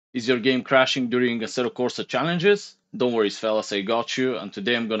Is your game crashing during Assetto Corsa challenges? Don't worry, fellas, I got you. And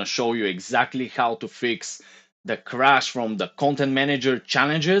today I'm gonna show you exactly how to fix the crash from the content manager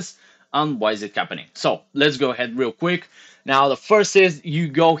challenges and why is it happening. So let's go ahead real quick. Now the first is you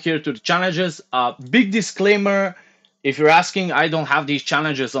go here to the challenges. Big disclaimer, if you're asking, I don't have these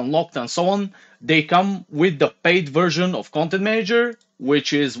challenges unlocked and so on. They come with the paid version of Content Manager,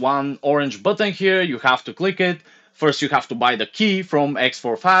 which is one orange button here. You have to click it. First, you have to buy the key from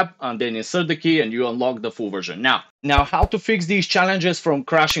X4Fab and then insert the key and you unlock the full version. Now, how to fix these challenges from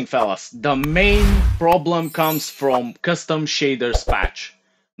crashing, fellas? The main problem comes from custom shaders patch.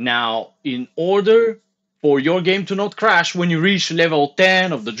 Now, in order for your game to not crash when you reach level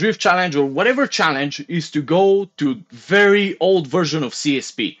 10 of the drift challenge or whatever challenge, is to go to very old version of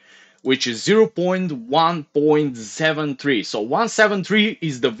CSP, which is 0.1.73. So 173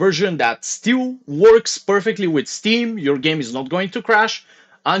 is the version that still works perfectly with Steam. Your game is not going to crash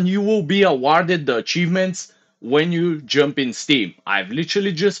and you will be awarded the achievements when you jump in Steam. I've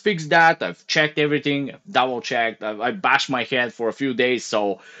literally just fixed that. I've checked everything, double checked. I bashed my head for a few days,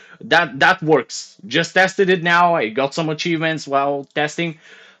 so that works. Just tested it now. I got some achievements while testing.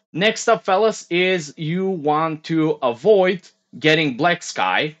 Next up, fellas, is you want to avoid getting black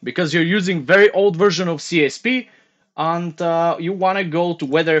sky because you're using very old version of CSP and you want to go to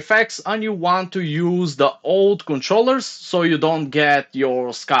weather effects and you want to use the old controllers so you don't get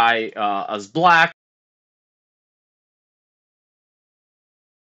your sky as black.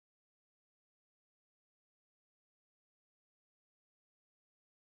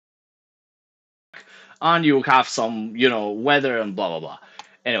 And you have some, weather and blah, blah, blah.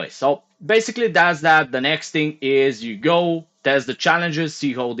 Anyway, so basically that's that. The next thing is you go test the challenges,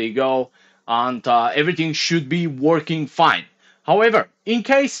 see how they go, and everything should be working fine. However, in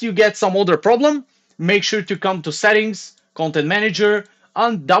case you get some other problem, make sure to come to settings, content manager,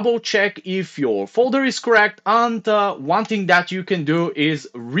 and double check if your folder is correct. And one thing that you can do is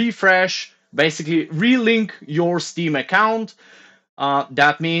refresh, basically relink your Steam account.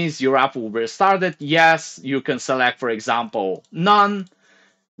 That means your app will be restarted. Yes, you can select, for example, none.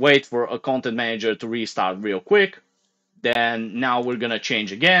 Wait for a content manager to restart real quick. Then now we're gonna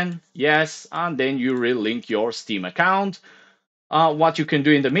change again. Yes, and then you relink your Steam account. What you can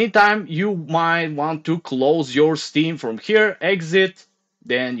do in the meantime, you might want to close your Steam from here, exit,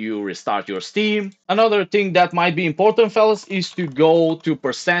 then you restart your Steam. Another thing that might be important, fellas, is to go to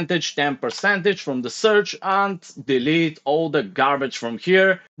percentage, 10% from the search and delete all the garbage from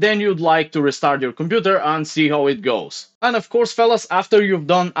here. Then you'd like to restart your computer and see how it goes. And of course, fellas, after you've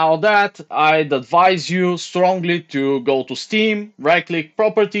done all that, I'd advise you strongly to go to Steam, right-click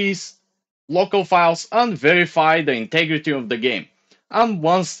Properties, Local Files, and verify the integrity of the game. And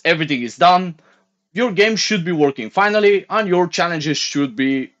once everything is done, your game should be working finally and your challenges should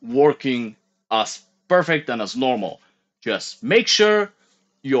be working as perfect and as normal. Just make sure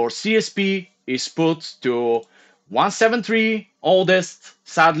your CSP is put to 173 oldest.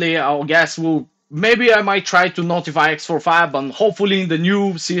 Sadly, I guess maybe I might try to notify X45 and hopefully in the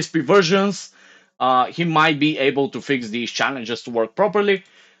new CSP versions he might be able to fix these challenges to work properly.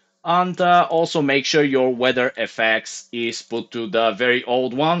 And also make sure your weather effects is put to the very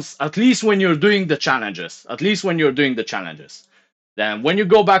old ones, at least when you're doing the challenges. Then when you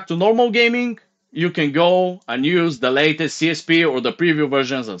go back to normal gaming, you can go and use the latest CSP or the preview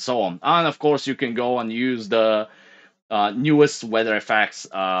versions and so on. And of course, you can go and use the newest weather effects,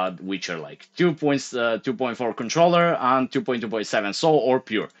 which are like 2.4 controller and 2.2.7 Soul or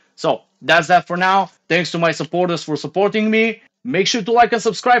Pure. So that's that for now. Thanks to my supporters for supporting me. Make sure to like and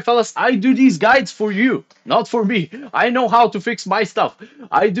subscribe, fellas. I do these guides for you, not for me. I know how to fix my stuff.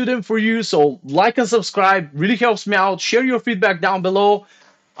 I do them for you, so like and subscribe. Really helps me out. Share your feedback down below.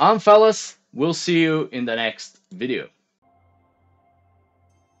 And fellas, we'll see you in the next video.